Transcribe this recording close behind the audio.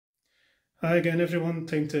Hi again everyone,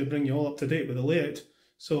 time to bring you all up to date with the layout.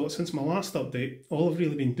 So since my last update, all I've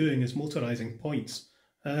really been doing is motorising points.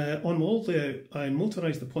 On my old layout, I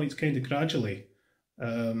motorised the points kind of gradually.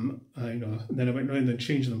 Then I went round and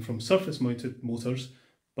changed them from surface mounted motors,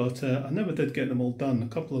 but I never did get them all done. A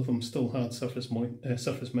couple of them still had surface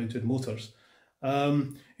mounted motors.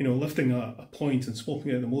 Lifting a point and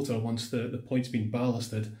swapping out the motor once the point's been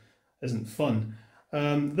ballasted isn't fun.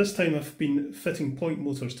 This time I've been fitting point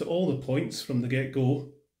motors to all the points from the get-go,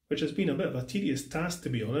 which has been a bit of a tedious task, to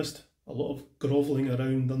be honest. A lot of grovelling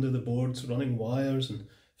around under the boards, running wires and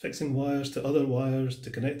fixing wires to other wires to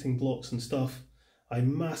connecting blocks and stuff. I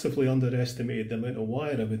massively underestimated the amount of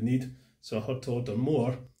wire I would need, so I had to order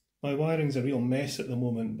more. My wiring's a real mess at the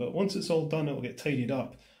moment, but once it's all done it'll get tidied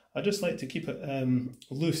up. I just like to keep it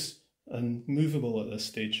loose and movable at this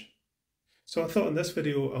stage. So I thought in this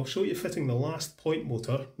video I'll show you fitting the last point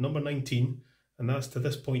motor, number 19, and that's to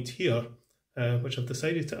this point here, which I've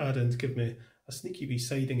decided to add in to give me a sneaky wee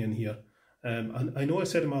siding in here. And I know I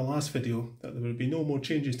said in my last video that there would be no more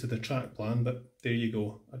changes to the track plan, but there you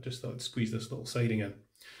go. I just thought I'd squeeze this little siding in.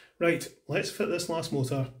 Right, let's fit this last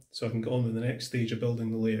motor so I can get on with the next stage of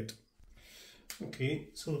building the layout. Okay,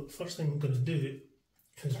 so the first thing I'm going to do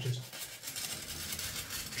is just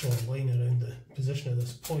draw a line around the position of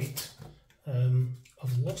this point.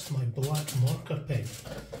 I've lost my black marker pen.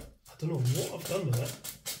 I don't know what I've done with it.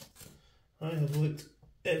 I have looked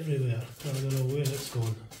everywhere and I don't know where it's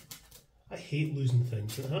gone. I hate losing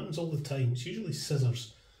things. It happens all the time. It's usually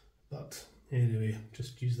scissors, but anyway,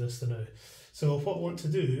 just use this for now. So what I want to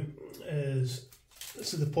do is,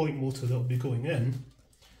 this is the point motor that will be going in.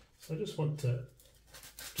 So I just want to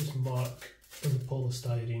just mark on the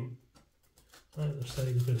polystyrene either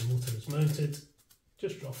side of where the motor is mounted,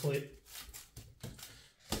 just roughly.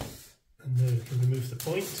 And now we can remove the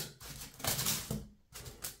point.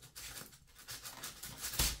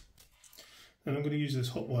 And I'm going to use this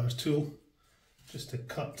hot wires tool just to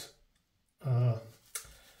cut a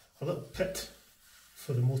little pit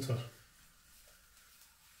for the motor.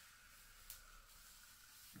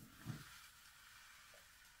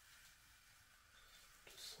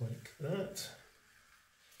 Just like that.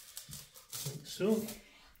 Like so.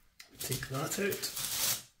 Take that out.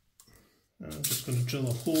 I'm just going to drill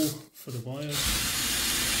a hole for the wires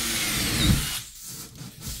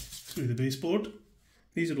through the baseboard.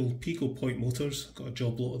 These are old Pico point motors. Got a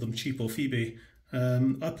job lot of them cheap off eBay.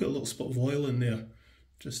 I put a little spot of oil in there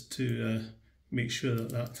just to make sure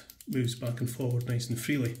that moves back and forward nice and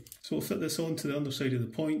freely. So we'll fit this onto the underside of the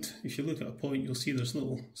point. If you look at a point, you'll see there's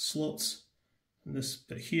little slots in this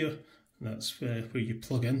bit here, and that's where you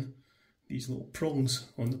plug in these little prongs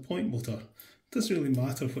on the point motor. It doesn't really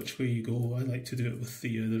matter which way you go. I like to do it with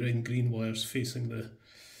the red and green wires facing the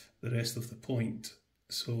rest of the point.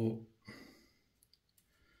 So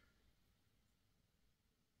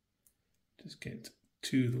just get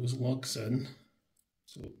two of those lugs in.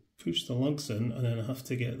 So push the lugs in, and then I have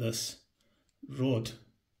to get this rod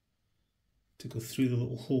to go through the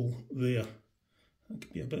little hole there. That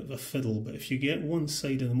can be a bit of a fiddle, but if you get one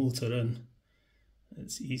side of the motor in,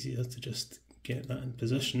 it's easier to just get that in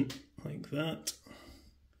position like that,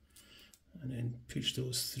 and then push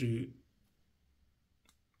those through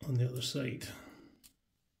on the other side.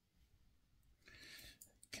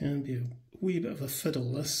 Can be a wee bit of a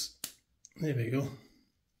fiddle, this. There we go.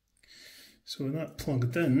 So with that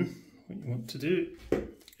plugged in, what you want to do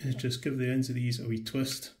is just give the ends of these a wee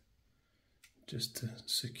twist just to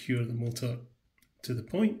secure the motor to the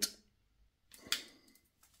point.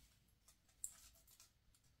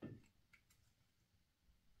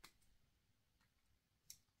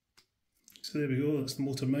 So there we go, that's the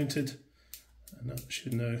motor mounted, and that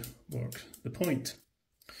should now work the point.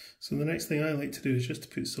 So the next thing I like to do is just to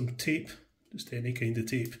put some tape, just any kind of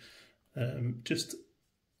tape, just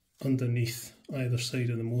underneath either side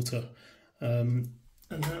of the motor, and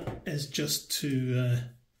that is just to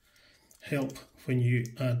help when you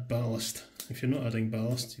add ballast. If you're not adding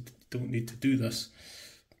ballast, you don't need to do this,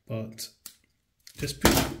 but just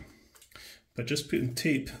putting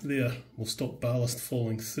tape there will stop ballast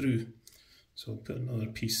falling through. So I'll put another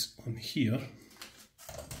piece on here.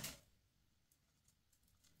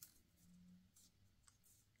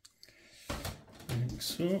 Like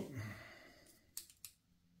so.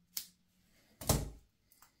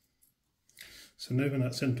 So now when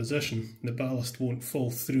that's in position, the ballast won't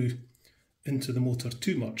fall through into the motor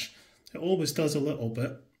too much. It always does a little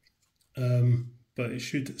bit, but it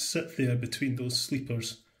should sit there between those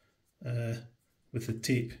sleepers with the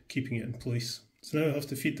tape keeping it in place. So now I have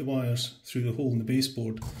to feed the wires through the hole in the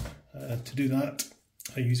baseboard. To do that,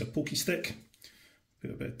 I use a pokey stick,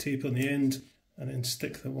 Put a bit of tape on the end and then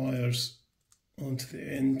stick the wires onto the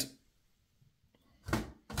end.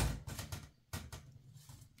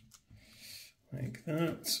 Like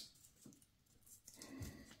that.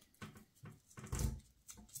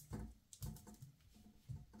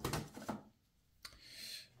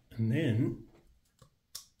 And then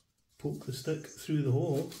poke the stick through the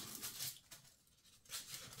hole.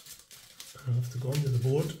 I have to go onto the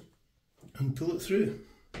board and pull it through.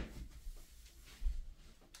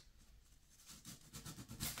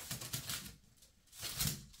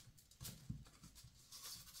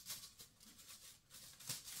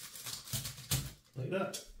 Like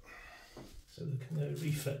that. So we can now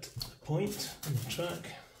refit the point and the track.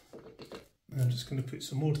 I'm just going to put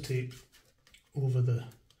some more tape over the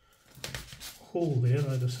hole there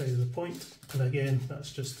either side of the point, and again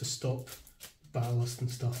that's just to stop ballast and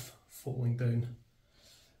stuff falling down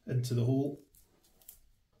into the hole.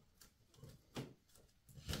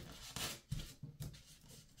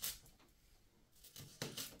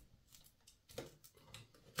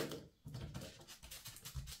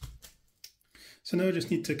 So now I just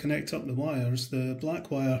need to connect up the wires. The black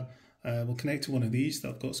wire will connect to one of these that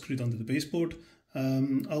I've got screwed under the baseboard.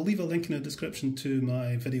 I'll leave a link in the description to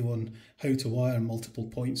my video on how to wire multiple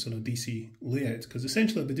points on a DC layout, because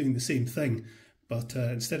essentially I'll be doing the same thing, but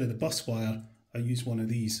instead of the bus wire I use one of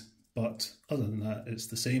these, but other than that it's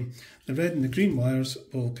the same. The red and the green wires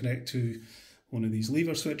will connect to one of these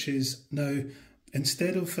lever switches. Now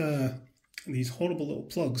instead of these horrible little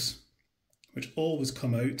plugs which always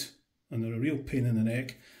come out and they're a real pain in the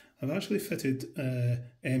neck, I've actually fitted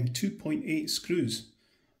M2.8 screws.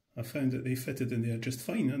 I found that they fitted in there just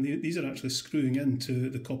fine, and these are actually screwing into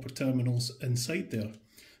the copper terminals inside there.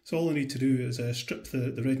 So all I need to do is strip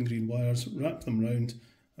the red and green wires, wrap them round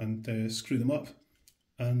and screw them up,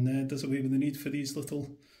 and does away with the need for these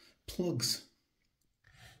little plugs.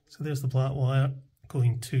 So there's the black wire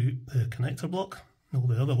going to the connector block, and all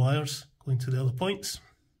the other wires going to the other points.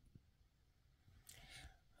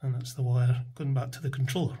 And that's the wire going back to the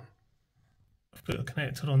controller. I've put a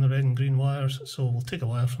connector on the red and green wires, so we'll take a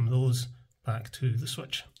wire from those back to the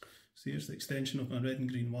switch. So here's the extension of my red and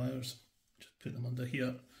green wires. Just put them under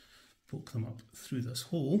here, poke them up through this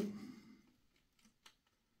hole.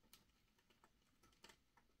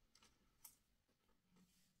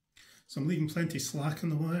 So I'm leaving plenty slack in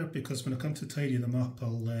the wire because when I come to tidy them up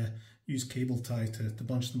I'll use cable tie to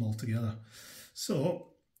bunch them all together. So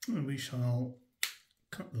we shall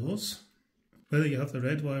cut those. Whether you have the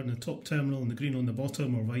red wire in the top terminal and the green on the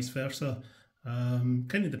bottom or vice versa,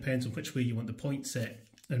 kind of depends on which way you want the point set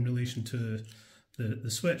in relation to the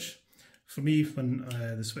switch. For me, when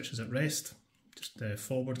the switch is at rest, just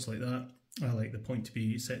forwards like that, I like the point to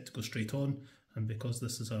be set to go straight on, and because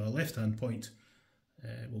this is a left-hand point,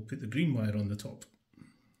 we'll put the green wire on the top.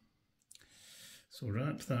 So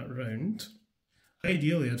wrap that round.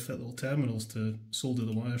 Ideally I'd fit little terminals to solder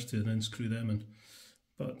the wires to and then screw them in,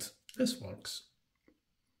 but this works.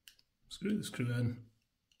 Screw the screw in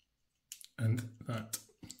and that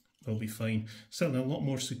will be fine. Certainly a lot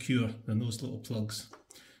more secure than those little plugs.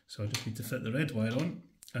 So I just need to fit the red wire on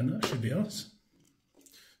and that should be us.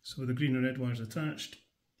 So with the green and red wires attached,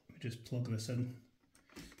 we just plug this in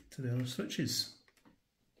to the other switches.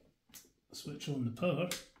 Switch on the power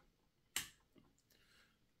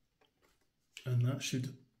and that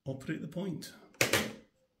should operate the point.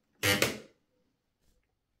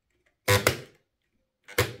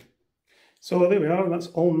 So there we are, that's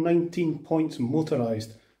all 19 points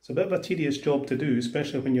motorised. It's a bit of a tedious job to do,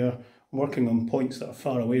 especially when you're working on points that are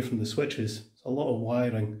far away from the switches. It's a lot of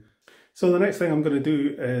wiring. So the next thing I'm going to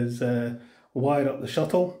do is wire up the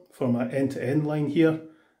shuttle for my end-to-end line here.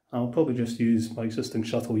 I'll probably just use my existing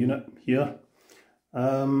shuttle unit here,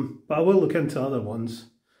 but I will look into other ones.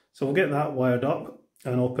 So we'll get that wired up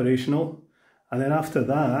and operational, and then after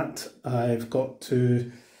that I've got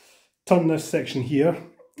to turn this section here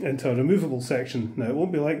into a removable section. Now it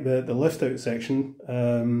won't be like the lift out section,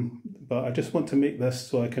 but I just want to make this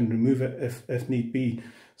so I can remove it if need be.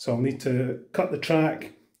 So I'll need to cut the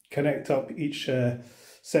track, connect up each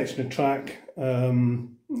section of track.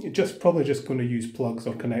 Probably just going to use plugs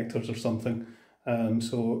or connectors or something.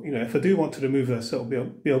 So you know, if I do want to remove this, it'll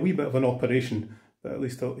be a wee bit of an operation, but at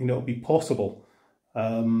least it'll be possible.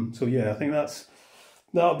 So yeah, I think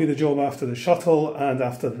that'll be the job after the shuttle, and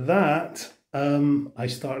after that I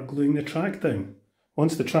start gluing the track down.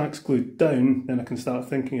 Once the track's glued down, then I can start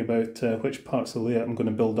thinking about which parts of the layout I'm going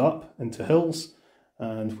to build up into hills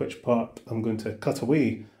and which part I'm going to cut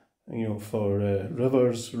away, you know, for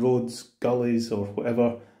rivers, roads, gullies or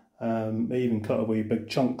whatever. May even cut away big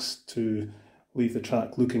chunks to leave the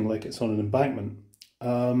track looking like it's on an embankment.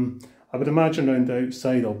 I would imagine around the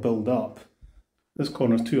outside I'll build up. This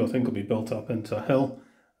corner too I think will be built up into a hill.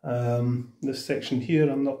 This section here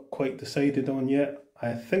I'm not quite decided on yet.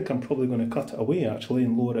 I think I'm probably going to cut it away actually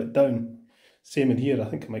and lower it down. Same in here, I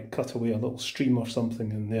think I might cut away a little stream or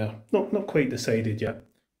something in there. Not quite decided yet.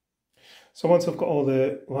 So once I've got all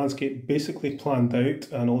the landscape basically planned out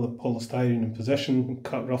and all the polystyrene in position and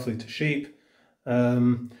cut roughly to shape,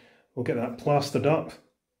 we'll get that plastered up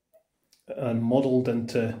and modelled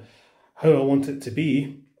into how I want it to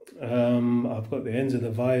be. I've got the ends of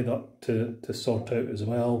the viaduct to sort out as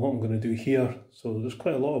well, what I'm going to do here. So there's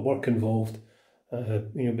quite a lot of work involved,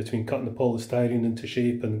 between cutting the polystyrene into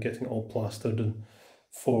shape and getting it all plastered and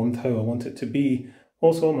formed how I want it to be.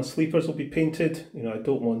 Also, all my sleepers will be painted. I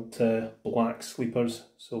don't want black sleepers,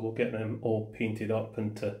 so we'll get them all painted up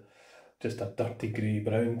into just a dirty grey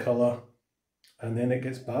brown colour, and then it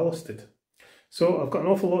gets ballasted. So I've got an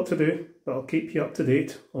awful lot to do, but I'll keep you up to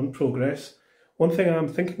date on progress. One thing I'm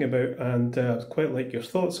thinking about, and I'd quite like your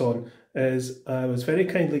thoughts on, is I was very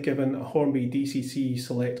kindly given a Hornby DCC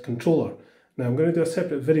Select controller. Now I'm going to do a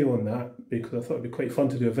separate video on that because I thought it'd be quite fun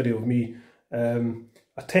to do a video of me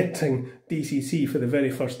attempting DCC for the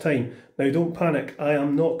very first time. Now don't panic, I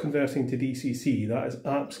am not converting to DCC, that is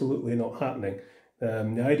absolutely not happening.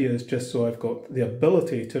 The idea is just so I've got the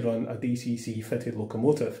ability to run a DCC fitted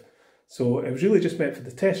locomotive. So it was really just meant for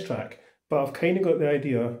the test track, but I've kind of got the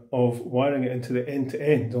idea of wiring it into the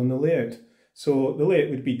end-to-end on the layout. So the layout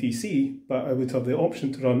would be DC, but I would have the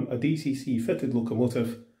option to run a DCC fitted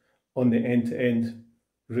locomotive on the end-to-end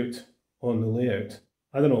route on the layout.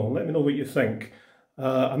 I don't know, let me know what you think.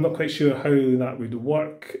 I'm not quite sure how that would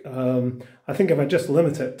work. I think if I just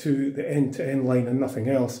limit it to the end-to-end line and nothing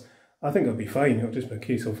else, I think it'll be fine. It'll just be a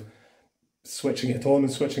case of switching it on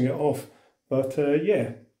and switching it off. But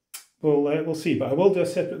yeah, we'll see. But I will do a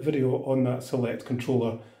separate video on that Select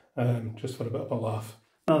controller, just for a bit of a laugh.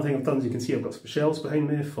 Another thing I've done, as you can see, I've got some shelves behind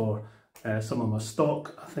me for some of my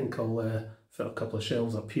stock. I think I'll fit a couple of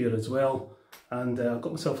shelves up here as well. And I've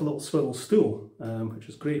got myself a little swivel stool, which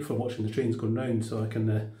is great for watching the trains going round, so I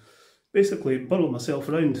can basically burrow myself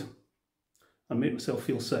around and make myself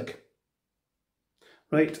feel sick.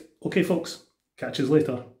 Right, okay folks, catch you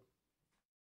later.